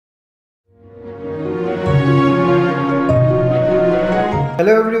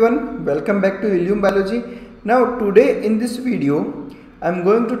Hello everyone, welcome back to Helium Biology. Now today in this video I am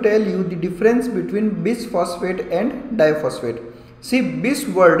going to tell you the difference between bisphosphate and diphosphate. See, bis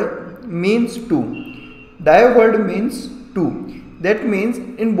word means two, di word means two. That means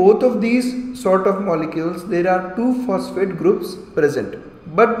in both of these sort of molecules there are two phosphate groups present,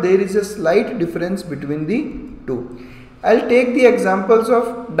 but there is a slight difference between the two. I'll take the examples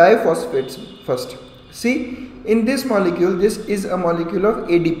of diphosphates first. See, in this molecule, this is a molecule of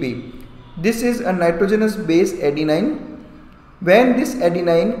ADP. This is a nitrogenous base adenine. When this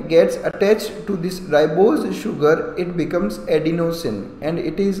adenine gets attached to this ribose sugar, it becomes adenosine and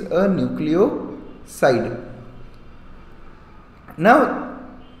it is a nucleoside. Now,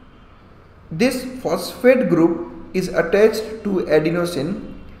 this phosphate group is attached to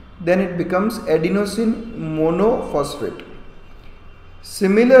adenosine, then it becomes adenosine monophosphate.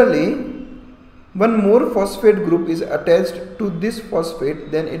 Similarly, one more phosphate group is attached to this phosphate,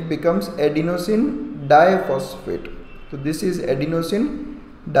 then it becomes adenosine diphosphate. So this is adenosine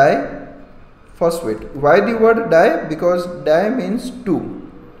diphosphate. Why the word di? Because di means two.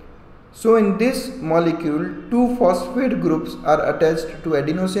 So in this molecule, two phosphate groups are attached to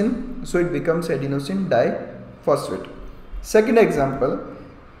adenosine, so it becomes adenosine diphosphate. Second example,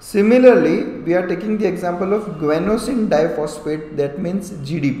 similarly we are taking the example of guanosine diphosphate, that means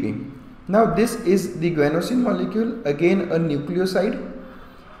GDP. Now this is the guanosine molecule, again a nucleoside,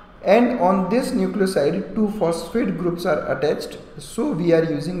 and on this nucleoside two phosphate groups are attached, so we are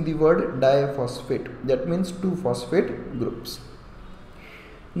using the word diphosphate, that means two phosphate groups.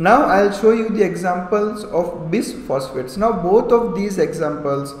 Now I will show you the examples of bisphosphates. Now both of these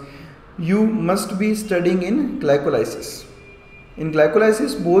examples you must be studying in glycolysis. In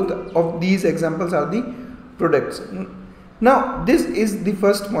glycolysis both of these examples are the products. Now this is the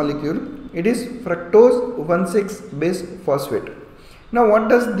first molecule, it is fructose 1,6-bisphosphate. Now what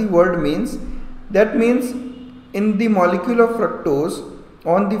does the word means? That means in the molecule of fructose,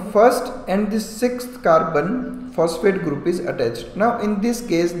 on the first and the sixth carbon phosphate group is attached. Now in this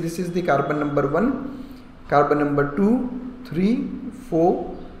case this is the carbon number 1, carbon number 2, 3,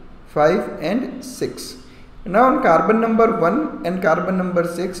 4, 5 and 6. Now on carbon number 1 and carbon number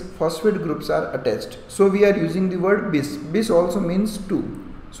 6 phosphate groups are attached, so we are using the word bis. Bis also means two,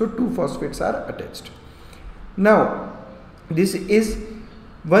 so two phosphates are attached. Now this is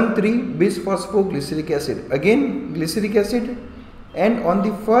 1,3-bisphosphoglyceric acid, again glyceric acid, and on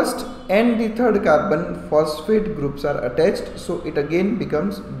the first and the third carbon phosphate groups are attached, so it again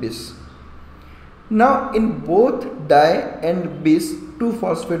becomes bis. Now in both di and bis two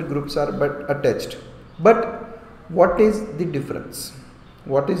phosphate groups are attached. But what is the difference?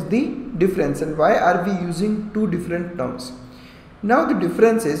 What is the difference and why are we using two different terms? Now the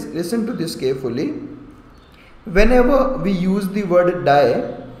difference is, listen to this carefully. Whenever we use the word di,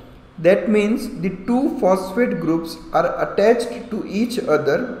 that means the two phosphate groups are attached to each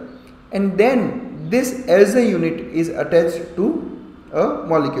other, and then this as a unit is attached to a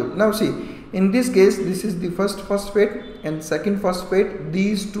molecule. Now see, in this case this is the first phosphate and second phosphate,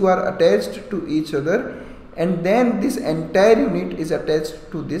 these two are attached to each other, and then this entire unit is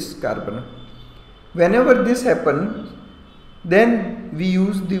attached to this carbon. Whenever this happens, then we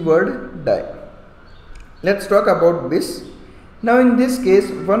use the word di. Let's talk about bis. Now in this case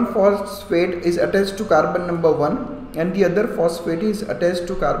one phosphate is attached to carbon number 1 and the other phosphate is attached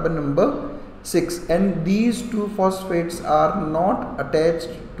to carbon number 6, and these two phosphates are not attached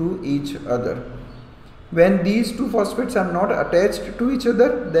to each other. When these two phosphates are not attached to each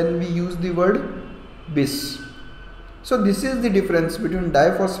other, then we use the word bis. So this is the difference between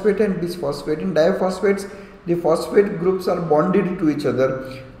diphosphate and bisphosphate. In diphosphates the phosphate groups are bonded to each other,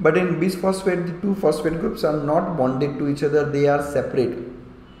 but in bisphosphate the two phosphate groups are not bonded to each other, they are separate.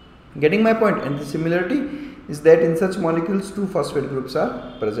 Getting my point? And the similarity is that in such molecules two phosphate groups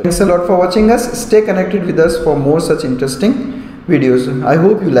are present. Thanks a lot for watching us. Stay connected with us for more such interesting videos. I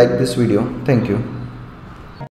hope you like this video. Thank you.